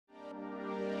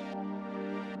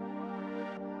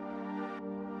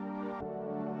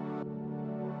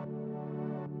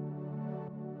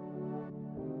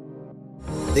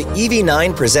The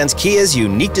EV9 presents Kia's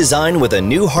unique design with a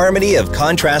new harmony of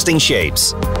contrasting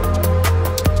shapes.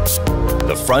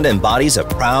 The front embodies a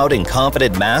proud and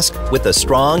confident mask with the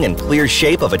strong and clear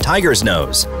shape of a tiger's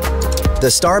nose.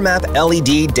 The Star Map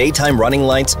LED daytime running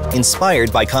lights,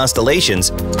 inspired by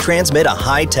constellations, transmit a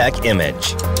high-tech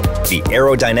image. The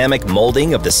aerodynamic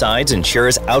molding of the sides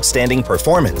ensures outstanding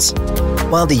performance,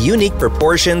 while the unique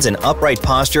proportions and upright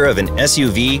posture of an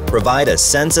SUV provide a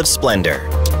sense of splendor.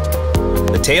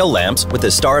 The tail lamps with the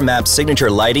Star Map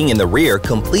signature lighting in the rear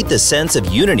complete the sense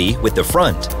of unity with the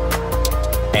front.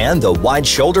 And the wide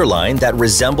shoulder line that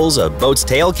resembles a boat's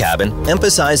tail cabin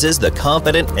emphasizes the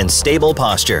confident and stable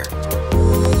posture.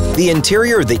 The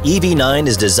interior of the EV9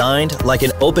 is designed like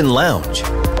an open lounge.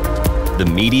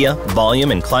 The media,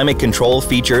 volume, and climate control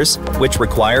features, which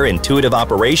require intuitive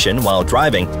operation while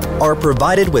driving, are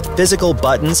provided with physical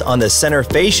buttons on the center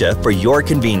fascia for your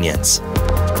convenience.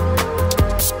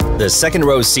 The second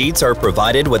row seats are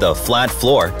provided with a flat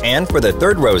floor, and for the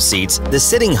third row seats, the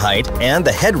sitting height and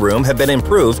the headroom have been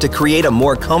improved to create a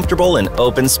more comfortable and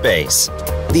open space.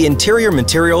 The interior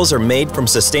materials are made from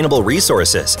sustainable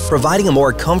resources, providing a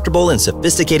more comfortable and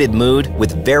sophisticated mood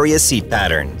with various seat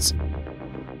patterns.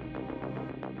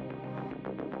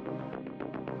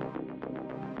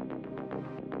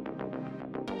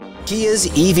 Kia's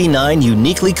EV9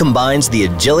 uniquely combines the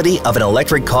agility of an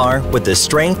electric car with the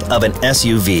strength of an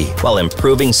SUV, while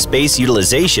improving space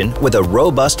utilization with a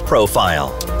robust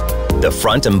profile. The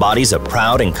front embodies a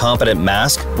proud and confident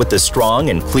mask with the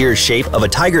strong and clear shape of a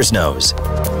tiger's nose.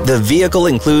 The vehicle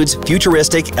includes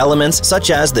futuristic elements such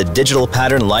as the digital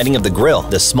pattern lighting of the grille,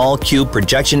 the small cube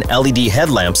projection LED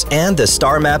headlamps, and the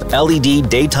Star Map LED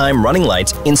daytime running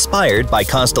lights inspired by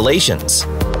constellations.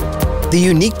 The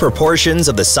unique proportions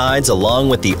of the sides along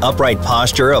with the upright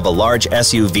posture of a large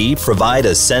SUV provide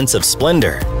a sense of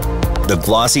splendor. The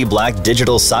glossy black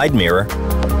digital side mirror,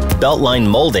 beltline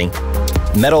molding,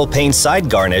 metal paint side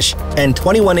garnish, and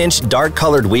 21-inch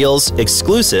dark-colored wheels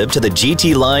exclusive to the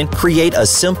GT line create a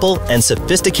simple and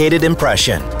sophisticated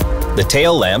impression. The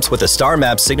tail lamps with the Star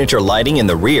Map signature lighting in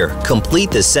the rear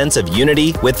complete the sense of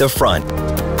unity with the front.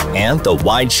 And the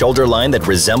wide shoulder line that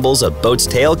resembles a boat's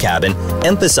tail cabin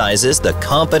emphasizes the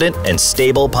confident and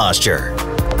stable posture.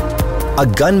 A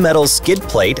gunmetal skid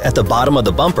plate at the bottom of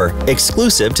the bumper,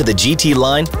 exclusive to the GT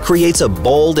line, creates a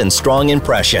bold and strong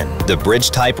impression. The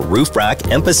bridge-type roof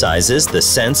rack emphasizes the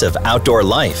sense of outdoor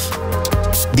life.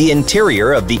 The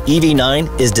interior of the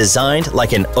EV9 is designed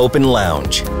like an open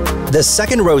lounge. The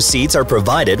second row seats are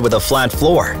provided with a flat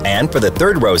floor, and for the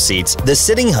third row seats, the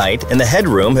sitting height and the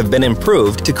headroom have been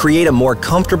improved to create a more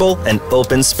comfortable and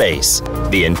open space.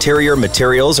 The interior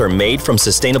materials are made from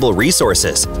sustainable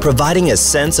resources, providing a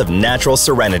sense of natural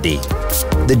serenity.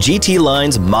 The GT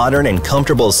line's modern and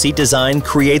comfortable seat design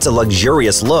creates a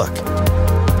luxurious look.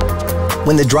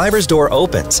 When the driver's door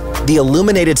opens, the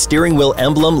illuminated steering wheel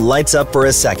emblem lights up for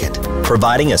a second,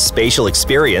 providing a spatial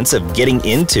experience of getting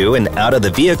into and out of the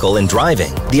vehicle and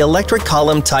driving. The electric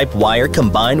column type wire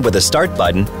combined with a start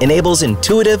button enables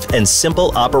intuitive and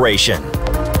simple operation.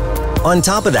 On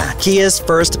top of that, Kia's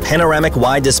first panoramic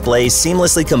wide display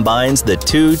seamlessly combines the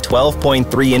two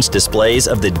 12.3-inch displays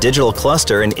of the digital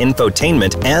cluster and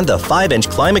infotainment and the 5-inch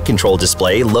climate control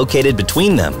display located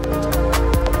between them.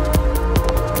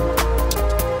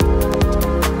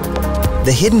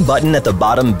 The hidden button at the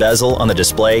bottom bezel on the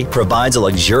display provides a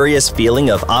luxurious feeling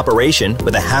of operation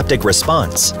with a haptic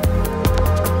response.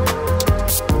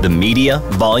 The media,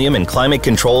 volume, and climate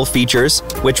control features,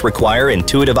 which require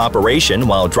intuitive operation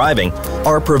while driving,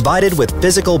 are provided with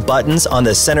physical buttons on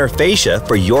the center fascia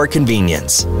for your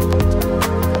convenience.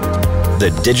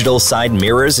 The digital side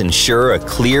mirrors ensure a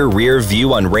clear rear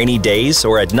view on rainy days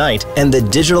or at night, and the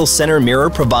digital center mirror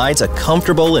provides a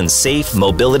comfortable and safe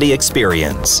mobility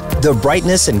experience. The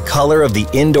brightness and color of the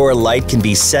indoor light can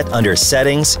be set under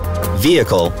Settings,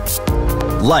 Vehicle,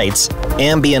 Lights,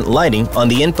 Ambient Lighting on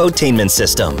the infotainment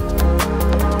system.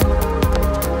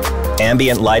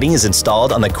 Ambient lighting is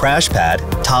installed on the crash pad,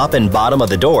 top and bottom of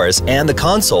the doors, and the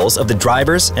consoles of the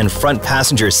driver's and front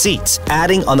passenger seats,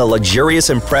 adding on the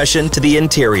luxurious impression to the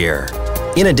interior.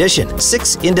 In addition,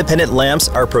 6 independent lamps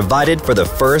are provided for the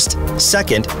first,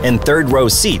 second, and third row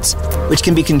seats, which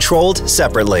can be controlled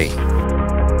separately.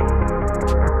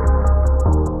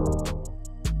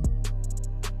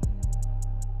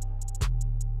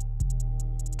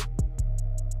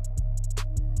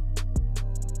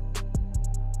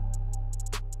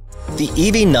 The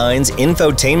EV9's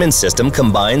infotainment system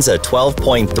combines a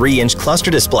 12.3-inch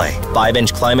cluster display,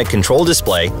 5-inch climate control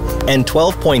display, and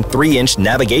 12.3-inch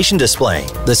navigation display.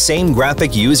 The same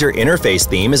graphic user interface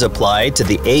theme is applied to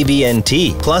the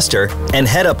AVNT cluster and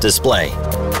head-up display,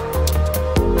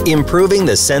 improving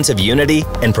the sense of unity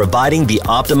and providing the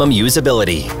optimum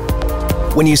usability.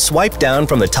 When you swipe down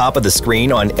from the top of the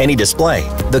screen on any display,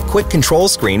 the quick control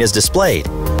screen is displayed,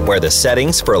 where the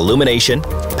settings for illumination,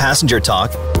 passenger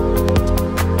talk,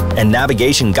 and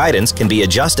navigation guidance can be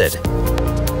adjusted.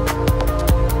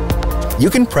 You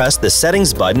can press the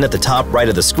settings button at the top right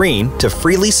of the screen to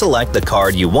freely select the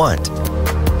card you want.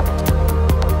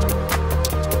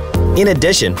 In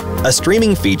addition, a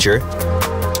streaming feature,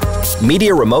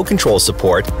 media remote control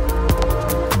support,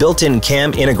 built-in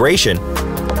cam integration,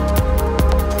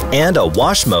 and a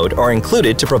wash mode are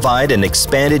included to provide an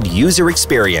expanded user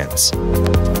experience.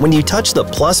 When you touch the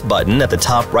plus button at the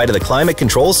top right of the climate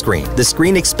control screen, the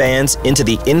screen expands into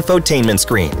the infotainment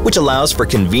screen, which allows for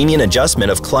convenient adjustment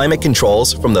of climate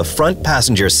controls from the front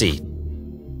passenger seat.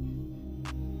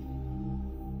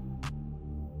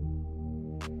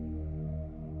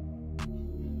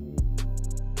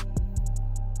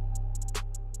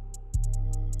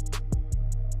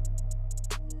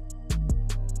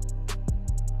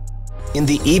 In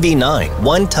the EV9,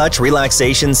 one-touch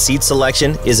relaxation seat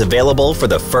selection is available for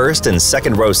the first and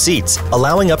second row seats,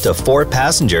 allowing up to 4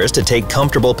 passengers to take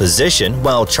comfortable position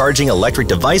while charging electric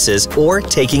devices or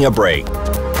taking a break.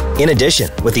 In addition,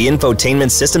 with the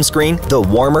infotainment system screen, the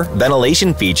warmer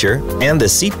ventilation feature and the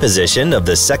seat position of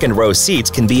the second row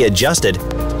seats can be adjusted,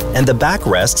 and the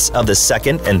backrests of the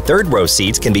second and third row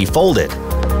seats can be folded.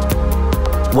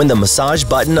 When the massage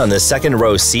button on the second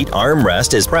row seat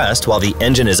armrest is pressed while the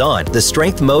engine is on, the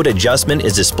strength mode adjustment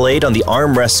is displayed on the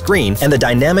armrest screen and the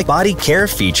dynamic body care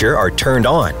feature are turned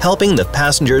on, helping the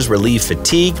passengers relieve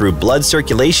fatigue through blood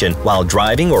circulation while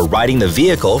driving or riding the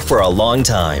vehicle for a long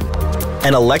time.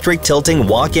 An electric tilting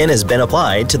walk-in has been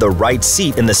applied to the right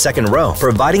seat in the second row,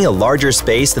 providing a larger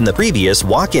space than the previous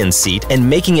walk-in seat and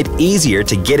making it easier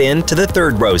to get into the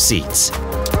third row seats.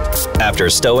 After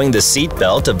stowing the seat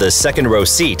belt of the second row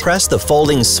seat, press the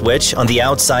folding switch on the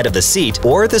outside of the seat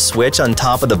or the switch on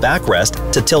top of the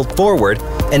backrest to tilt forward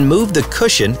and move the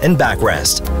cushion and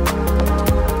backrest.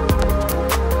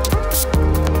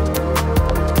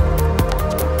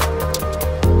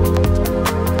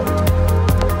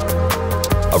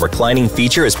 A reclining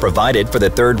feature is provided for the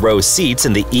third row seats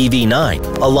in the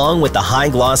EV9, along with the high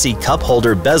glossy cup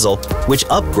holder bezel, which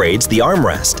upgrades the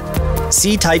armrest.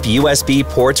 C-type USB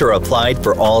ports are applied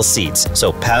for all seats,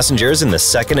 so passengers in the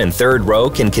second and third row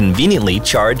can conveniently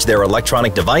charge their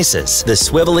electronic devices. The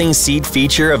swiveling seat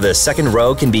feature of the second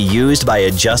row can be used by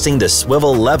adjusting the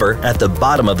swivel lever at the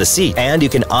bottom of the seat, and you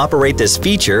can operate this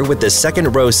feature with the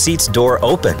second row seat's door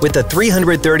open. With a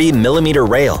 330mm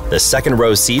rail, the second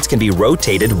row seats can be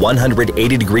rotated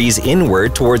 180 degrees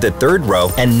inward toward the third row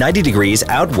and 90 degrees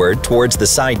outward towards the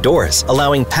side doors,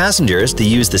 allowing passengers to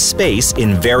use the space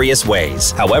in various ways.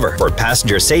 However, for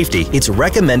passenger safety, it's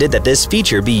recommended that this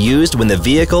feature be used when the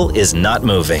vehicle is not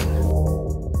moving.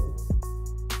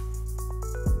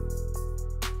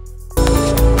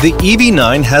 The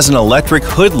EV9 has an electric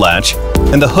hood latch,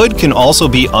 and the hood can also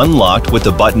be unlocked with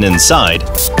the button inside,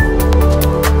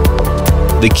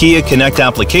 the Kia Connect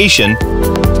application,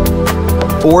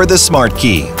 or the Smart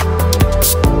Key.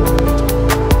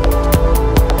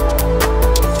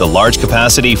 The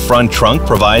large-capacity front trunk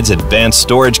provides advanced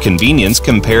storage convenience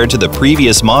compared to the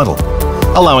previous model,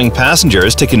 allowing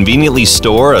passengers to conveniently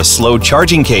store a slow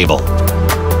charging cable.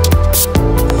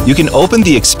 You can open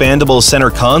the expandable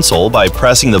center console by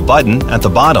pressing the button at the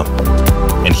bottom,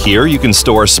 and here you can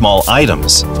store small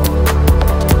items.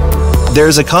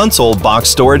 There's a console box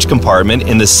storage compartment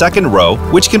in the second row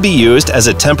which can be used as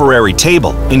a temporary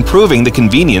table, improving the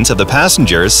convenience of the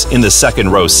passengers in the second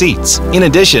row seats. In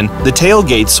addition, the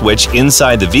tailgate switch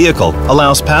inside the vehicle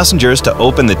allows passengers to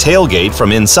open the tailgate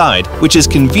from inside, which is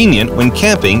convenient when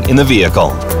camping in the vehicle.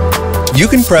 You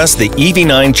can press the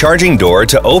EV9 charging door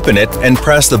to open it and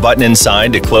press the button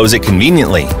inside to close it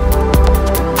conveniently.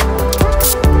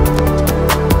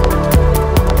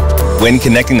 When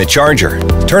connecting the charger,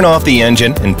 turn off the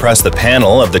engine and press the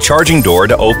panel of the charging door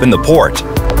to open the port.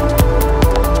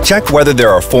 Check whether there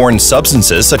are foreign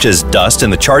substances such as dust in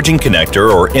the charging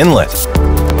connector or inlet.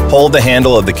 Hold the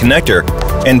handle of the connector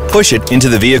and push it into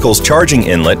the vehicle's charging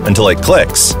inlet until it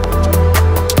clicks.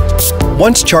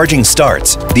 Once charging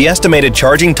starts, the estimated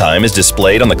charging time is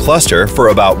displayed on the cluster for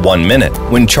about 1 minute.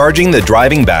 When charging the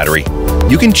driving battery,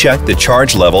 you can check the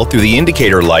charge level through the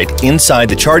indicator light inside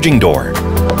the charging door.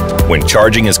 When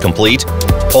charging is complete,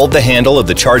 Hold the handle of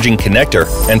the charging connector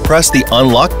and press the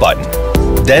unlock button.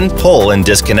 Then pull and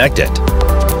disconnect it.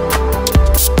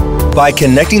 By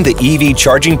connecting the EV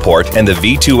charging port and the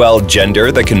V2L gender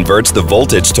that converts the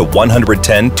voltage to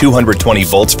 110-220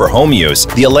 volts for home use,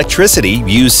 the electricity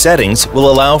use settings will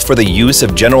allow for the use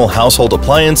of general household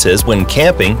appliances when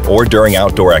camping or during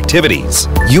outdoor activities.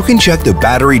 You can check the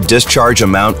battery discharge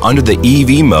amount under the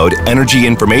EV mode energy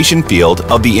information field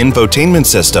of the infotainment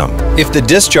system. If the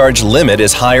discharge limit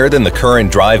is higher than the current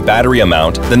drive battery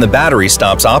amount, then the battery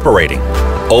stops operating.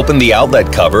 Open the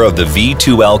outlet cover of the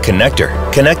V2L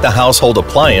connector. Connect the household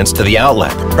appliance to the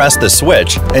outlet. Press the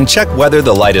switch and check whether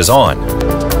the light is on.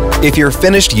 If you're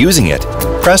finished using it,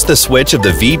 press the switch of the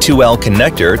V2L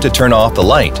connector to turn off the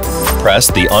light. Press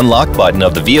the unlock button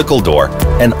of the vehicle door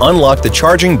and unlock the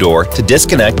charging door to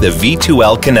disconnect the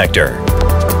V2L connector.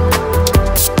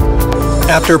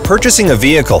 After purchasing a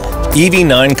vehicle,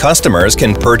 EV9 customers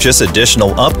can purchase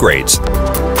additional upgrades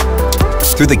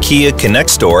through the Kia Connect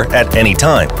store at any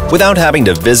time without having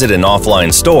to visit an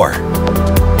offline store.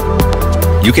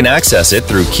 You can access it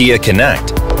through Kia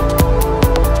Connect.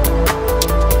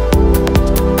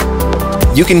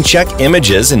 You can check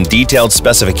images and detailed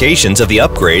specifications of the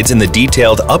upgrades in the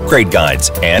detailed upgrade guides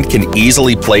and can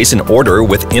easily place an order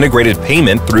with integrated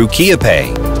payment through Kia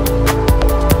Pay.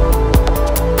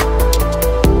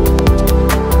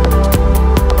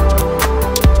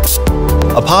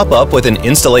 A pop-up with an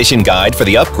installation guide for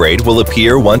the upgrade will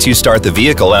appear once you start the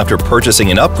vehicle after purchasing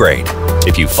an upgrade.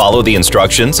 If you follow the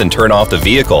instructions and turn off the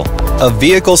vehicle, a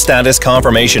vehicle status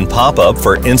confirmation pop-up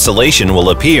for installation will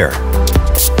appear.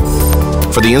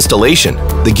 For the installation,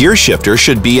 the gear shifter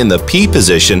should be in the P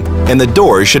position and the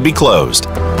doors should be closed.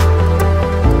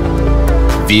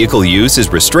 Vehicle use is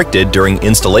restricted during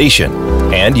installation,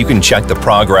 and you can check the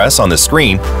progress on the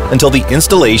screen until the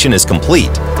installation is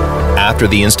complete. After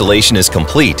the installation is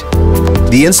complete,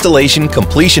 the installation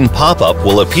completion pop-up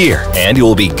will appear and you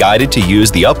will be guided to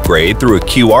use the upgrade through a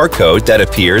QR code that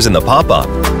appears in the pop-up.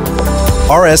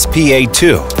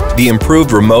 RSPA2, the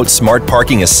improved remote smart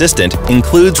parking assistant,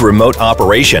 includes remote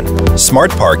operation,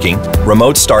 smart parking,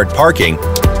 remote start parking,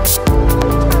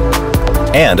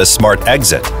 and a smart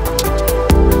exit.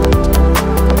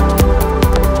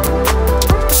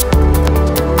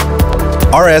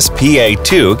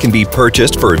 RSPA2 can be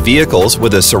purchased for vehicles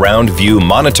with a surround view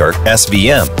monitor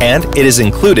 (SVM), and it is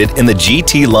included in the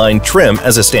GT line trim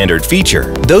as a standard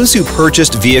feature. Those who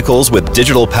purchased vehicles with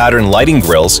digital pattern lighting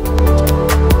grills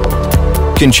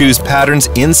can choose patterns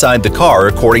inside the car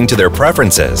according to their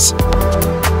preferences.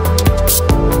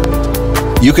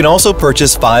 You can also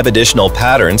purchase 5 additional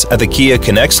patterns at the Kia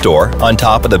Connect store on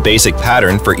top of the basic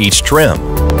pattern for each trim.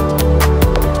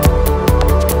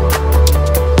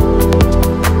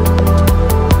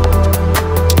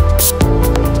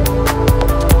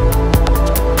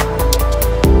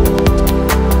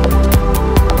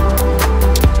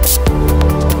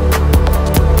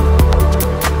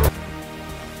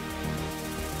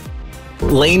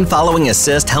 Lane Following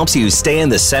Assist helps you stay in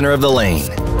the center of the lane.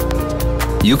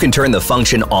 You can turn the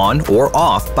function on or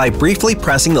off by briefly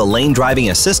pressing the Lane Driving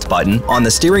Assist button on the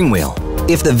steering wheel.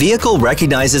 If the vehicle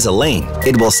recognizes a lane,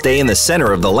 it will stay in the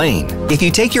center of the lane. If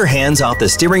you take your hands off the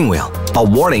steering wheel, a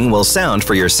warning will sound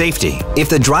for your safety. If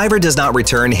the driver does not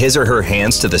return his or her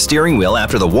hands to the steering wheel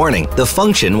after the warning, the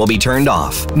function will be turned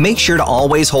off. Make sure to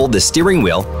always hold the steering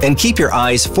wheel and keep your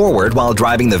eyes forward while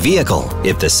driving the vehicle.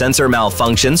 If the sensor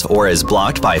malfunctions or is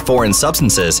blocked by foreign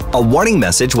substances, a warning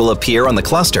message will appear on the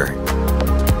cluster.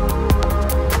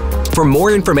 For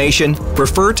more information,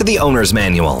 refer to the owner's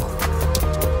manual.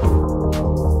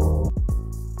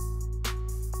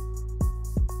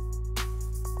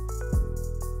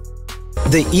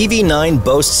 The EV9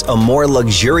 boasts a more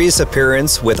luxurious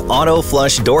appearance with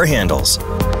auto-flush door handles.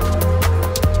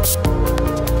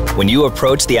 When you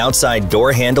approach the outside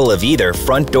door handle of either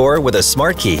front door with a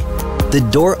smart key, the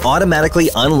door automatically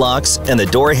unlocks and the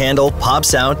door handle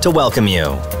pops out to welcome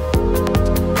you.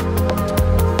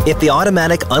 If the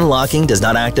automatic unlocking does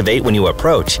not activate when you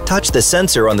approach, touch the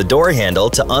sensor on the door handle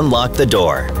to unlock the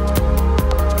door.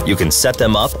 You can set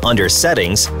them up under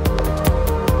Settings,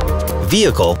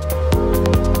 Vehicle,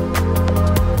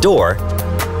 Door,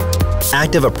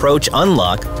 Active Approach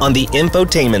Unlock on the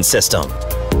infotainment system.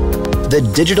 The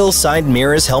digital side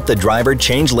mirrors help the driver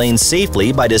change lanes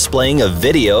safely by displaying a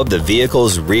video of the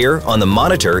vehicle's rear on the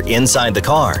monitor inside the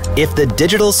car. If the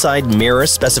digital side mirror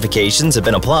specifications have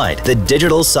been applied, the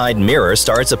digital side mirror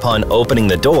starts upon opening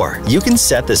the door. You can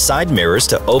set the side mirrors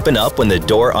to open up when the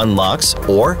door unlocks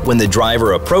or when the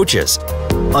driver approaches.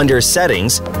 Under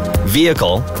Settings,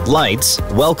 Vehicle, Lights,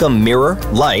 Welcome Mirror,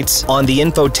 Lights on the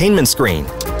infotainment screen.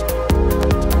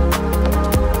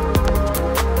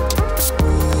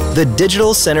 The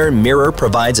digital center mirror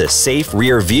provides a safe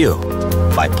rear view.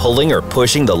 By pulling or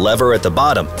pushing the lever at the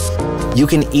bottom, you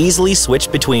can easily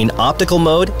switch between optical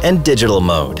mode and digital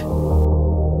mode.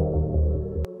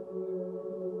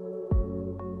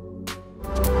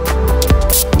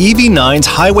 EV9's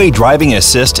Highway Driving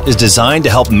Assist is designed to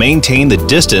help maintain the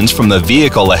distance from the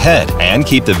vehicle ahead and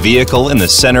keep the vehicle in the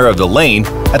center of the lane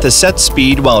at the set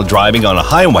speed while driving on a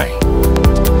highway.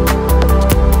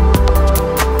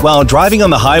 While driving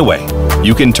on the highway,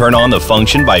 you can turn on the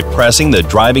function by pressing the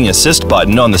Driving Assist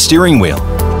button on the steering wheel.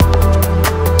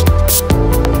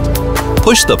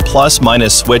 Push the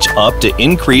plus-minus switch up to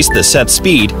increase the set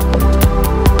speed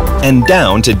and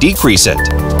down to decrease it.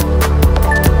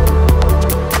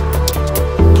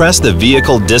 Press the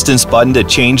Vehicle Distance button to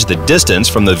change the distance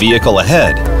from the vehicle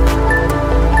ahead.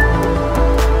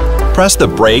 Press the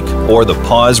brake or the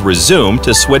pause resume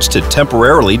to switch to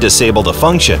temporarily disable the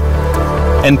function,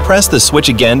 and press the switch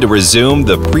again to resume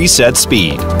the preset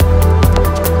speed.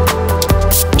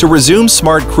 To resume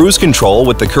Smart Cruise Control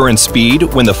with the current speed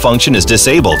when the function is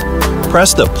disabled,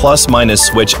 press the plus-minus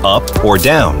switch up or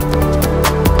down.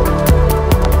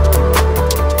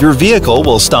 Your vehicle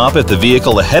will stop if the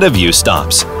vehicle ahead of you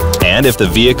stops, and if the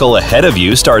vehicle ahead of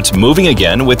you starts moving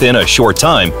again within a short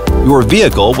time, your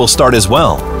vehicle will start as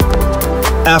well.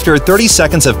 After 30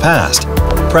 seconds have passed,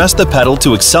 press the pedal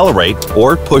to accelerate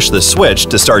or push the switch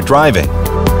to start driving.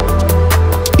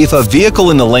 If a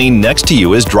vehicle in the lane next to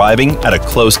you is driving at a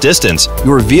close distance,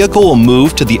 your vehicle will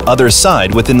move to the other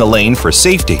side within the lane for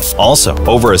safety. Also,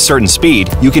 over a certain speed,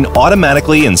 you can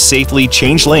automatically and safely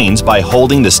change lanes by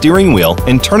holding the steering wheel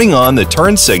and turning on the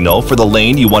turn signal for the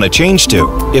lane you want to change to.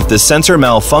 If the sensor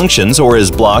malfunctions or is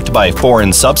blocked by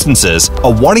foreign substances, a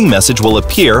warning message will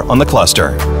appear on the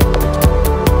cluster.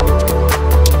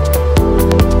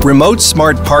 Remote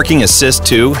Smart Parking Assist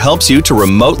 2 helps you to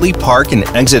remotely park and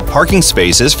exit parking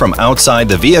spaces from outside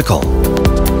the vehicle.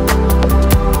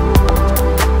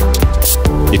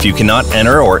 If you cannot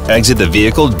enter or exit the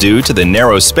vehicle due to the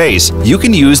narrow space, you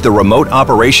can use the remote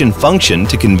operation function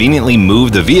to conveniently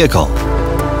move the vehicle.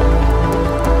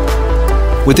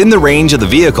 Within the range of the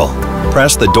vehicle,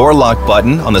 press the door lock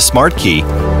button on the smart key,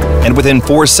 and within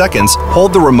 4 seconds,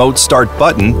 hold the remote start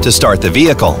button to start the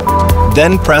vehicle.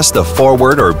 Then press the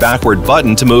forward or backward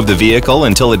button to move the vehicle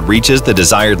until it reaches the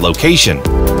desired location.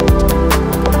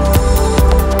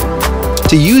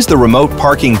 To use the remote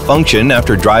parking function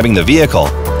after driving the vehicle,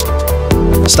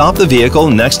 stop the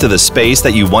vehicle next to the space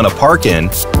that you want to park in,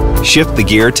 shift the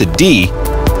gear to D,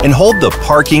 and hold the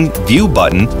Parking View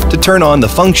button to turn on the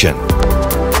function.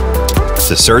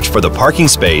 To search for the parking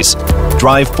space,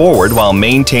 drive forward while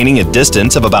maintaining a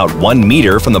distance of about 1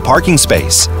 meter from the parking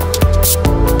space.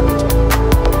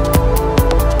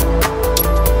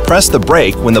 Press the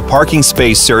brake when the parking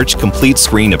space search complete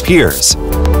screen appears.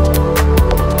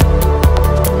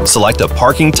 Select a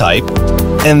parking type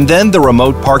and then the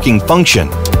remote parking function.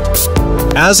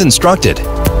 As instructed,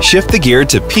 shift the gear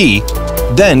to P,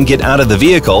 then get out of the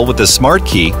vehicle with the smart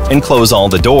key and close all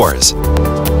the doors.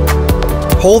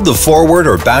 Hold the forward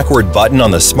or backward button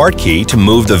on the smart key to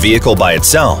move the vehicle by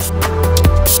itself.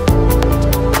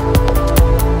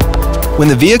 When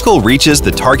the vehicle reaches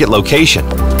the target location,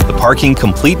 the Parking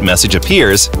Complete message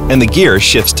appears and the gear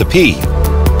shifts to P.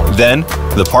 Then,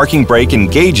 the parking brake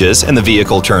engages and the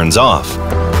vehicle turns off.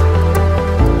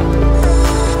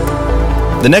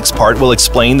 The next part will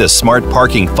explain the smart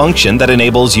parking function that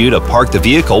enables you to park the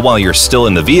vehicle while you're still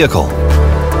in the vehicle.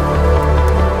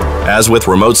 As with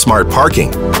remote smart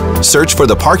parking, search for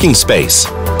the parking space.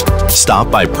 Stop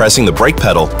by pressing the brake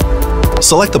pedal,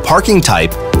 select the parking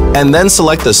type, and then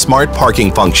select the smart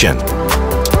parking function.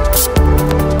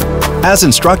 As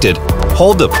instructed,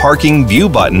 hold the Parking View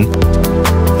button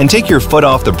and take your foot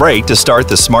off the brake to start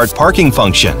the smart parking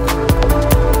function.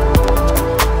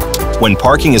 When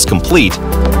parking is complete,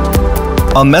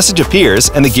 a message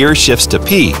appears and the gear shifts to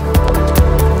P.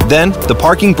 Then, the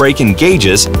parking brake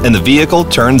engages and the vehicle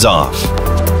turns off.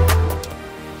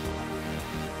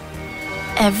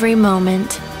 Every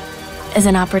moment is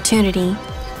an opportunity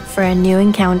for a new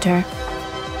encounter.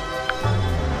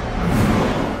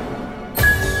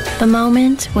 The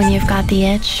moment when you've got the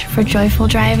itch for joyful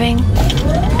driving,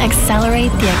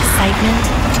 accelerate the excitement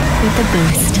with a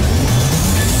boost.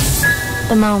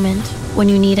 The moment when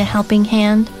you need a helping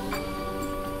hand,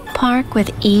 park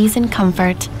with ease and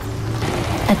comfort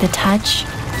at the touch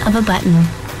of a button.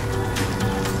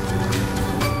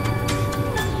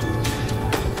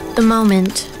 The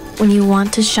moment when you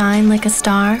want to shine like a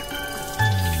star,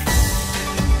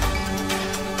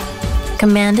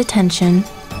 command attention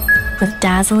with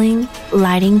dazzling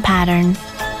lighting pattern.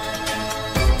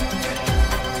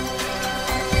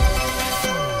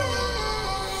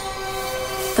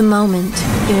 The moment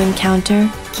you encounter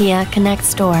Kia Connect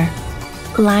Store,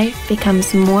 life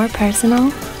becomes more personal,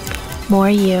 more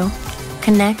you.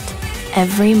 Connect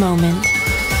every moment.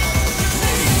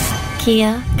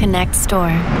 Kia Connect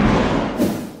Store.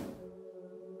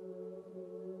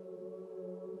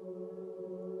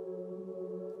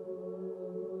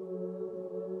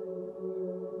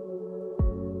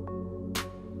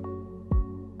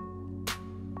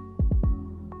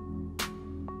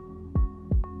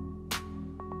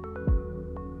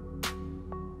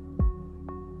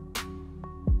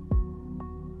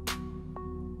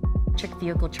 Electric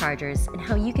vehicle chargers and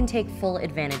how you can take full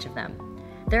advantage of them.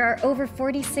 There are over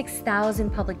 46,000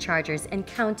 public chargers and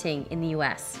counting in the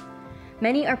US.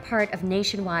 Many are part of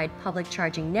nationwide public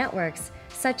charging networks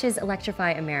such as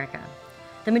Electrify America.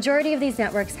 The majority of these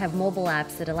networks have mobile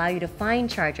apps that allow you to find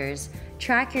chargers,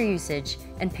 track your usage,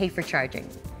 and pay for charging.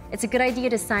 It's a good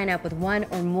idea to sign up with one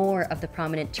or more of the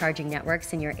prominent charging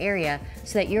networks in your area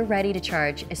so that you're ready to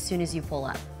charge as soon as you pull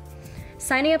up.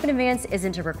 Signing up in advance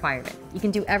isn't a requirement. You can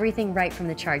do everything right from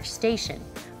the charge station,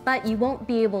 but you won't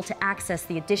be able to access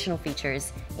the additional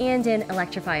features and, in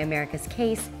Electrify America's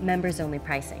case, members-only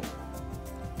pricing.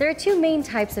 There are two main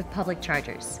types of public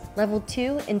chargers, Level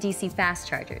 2 and DC fast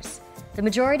chargers. The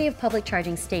majority of public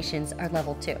charging stations are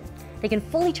Level 2. They can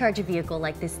fully charge a vehicle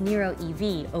like this Niro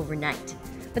EV overnight,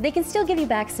 but they can still give you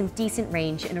back some decent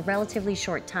range in a relatively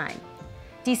short time.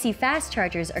 DC fast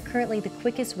chargers are currently the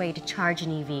quickest way to charge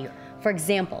an EV. For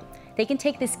example, they can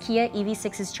take this Kia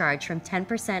EV6's charge from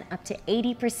 10% up to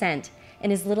 80%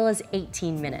 in as little as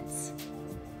 18 minutes.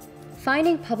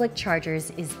 Finding public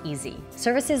chargers is easy.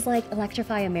 Services like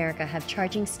Electrify America have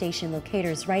charging station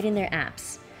locators right in their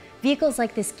apps. Vehicles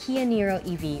like this Kia Niro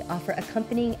EV offer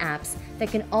accompanying apps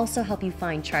that can also help you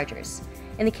find chargers.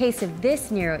 In the case of this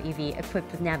Niro EV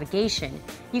equipped with navigation,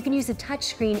 you can use a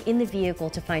touchscreen in the vehicle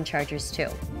to find chargers too.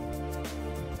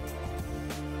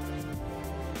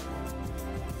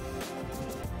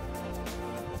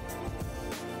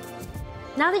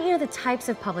 Now that you know the types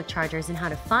of public chargers and how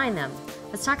to find them,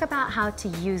 let's talk about how to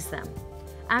use them.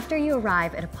 After you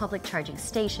arrive at a public charging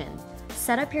station,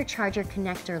 set up your charger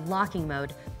connector locking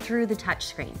mode through the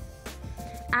touchscreen.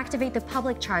 Activate the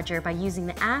public charger by using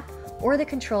the app or the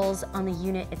controls on the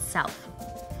unit itself.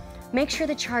 Make sure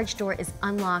the charge door is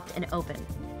unlocked and open.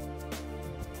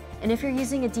 And if you're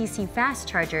using a DC fast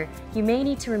charger, you may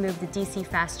need to remove the DC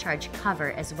fast charge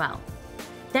cover as well.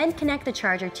 Then connect the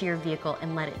charger to your vehicle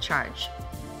and let it charge.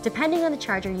 Depending on the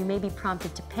charger, you may be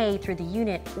prompted to pay through the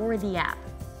unit or the app.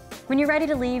 When you're ready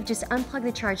to leave, just unplug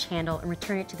the charge handle and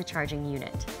return it to the charging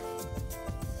unit.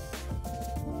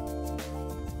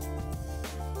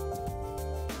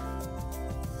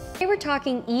 Today we're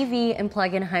talking EV and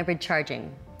plug-in hybrid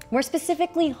charging, more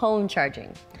specifically home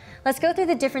charging. Let's go through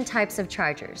the different types of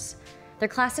chargers. They're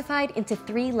classified into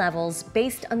 3 levels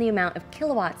based on the amount of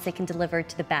kilowatts they can deliver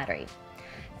to the battery.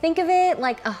 Think of it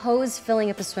like a hose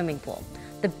filling up a swimming pool.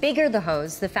 The bigger the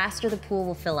hose, the faster the pool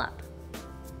will fill up.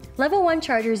 Level 1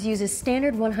 chargers use a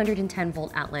standard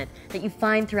 110-volt outlet that you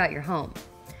find throughout your home.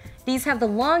 These have the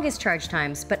longest charge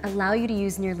times, but allow you to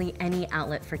use nearly any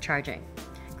outlet for charging.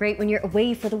 Great when you're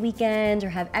away for the weekend or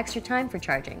have extra time for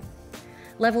charging.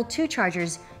 Level 2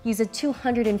 chargers use a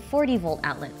 240-volt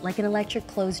outlet, like an electric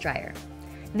clothes dryer.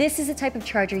 This is a type of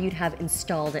charger you'd have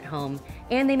installed at home,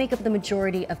 and they make up the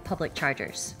majority of public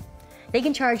chargers. They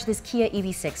can charge this Kia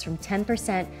EV6 from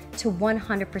 10% to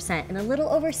 100% in a little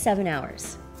over 7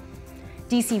 hours.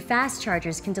 DC fast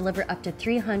chargers can deliver up to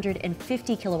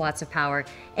 350 kilowatts of power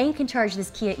and can charge this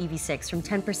Kia EV6 from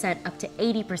 10% up to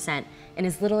 80% in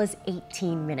as little as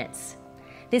 18 minutes.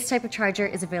 This type of charger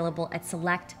is available at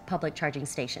select public charging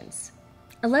stations.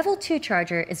 A Level 2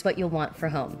 charger is what you'll want for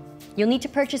home. You'll need to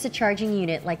purchase a charging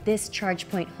unit like this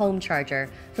ChargePoint home charger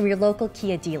from your local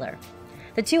Kia dealer.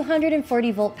 The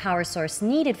 240-volt power source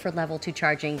needed for Level 2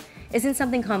 charging isn't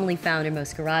something commonly found in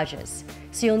most garages,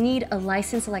 so you'll need a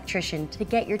licensed electrician to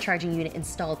get your charging unit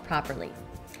installed properly.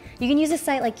 You can use a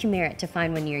site like Qmerit to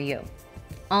find one near you.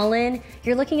 All in,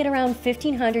 you're looking at around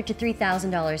 $1,500 to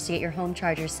 $3,000 to get your home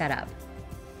charger set up.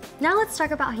 Now let's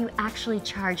talk about how you actually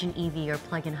charge an EV or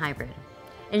plug-in hybrid.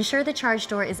 Ensure the charge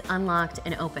door is unlocked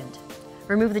and opened.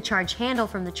 Remove the charge handle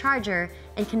from the charger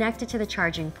and connect it to the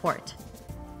charging port.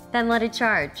 Then let it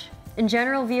charge. In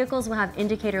general, vehicles will have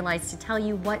indicator lights to tell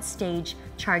you what stage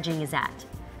charging is at.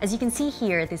 As you can see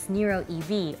here, this Niro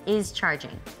EV is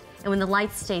charging. And when the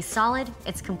lights stay solid,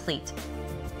 it's complete.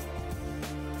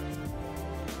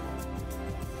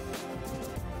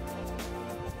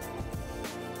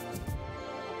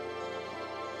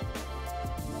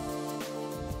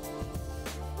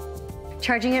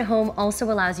 Charging at home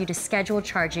also allows you to schedule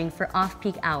charging for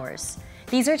off-peak hours.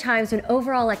 These are times when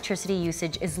overall electricity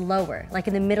usage is lower, like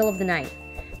in the middle of the night.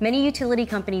 Many utility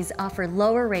companies offer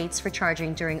lower rates for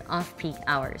charging during off-peak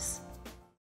hours.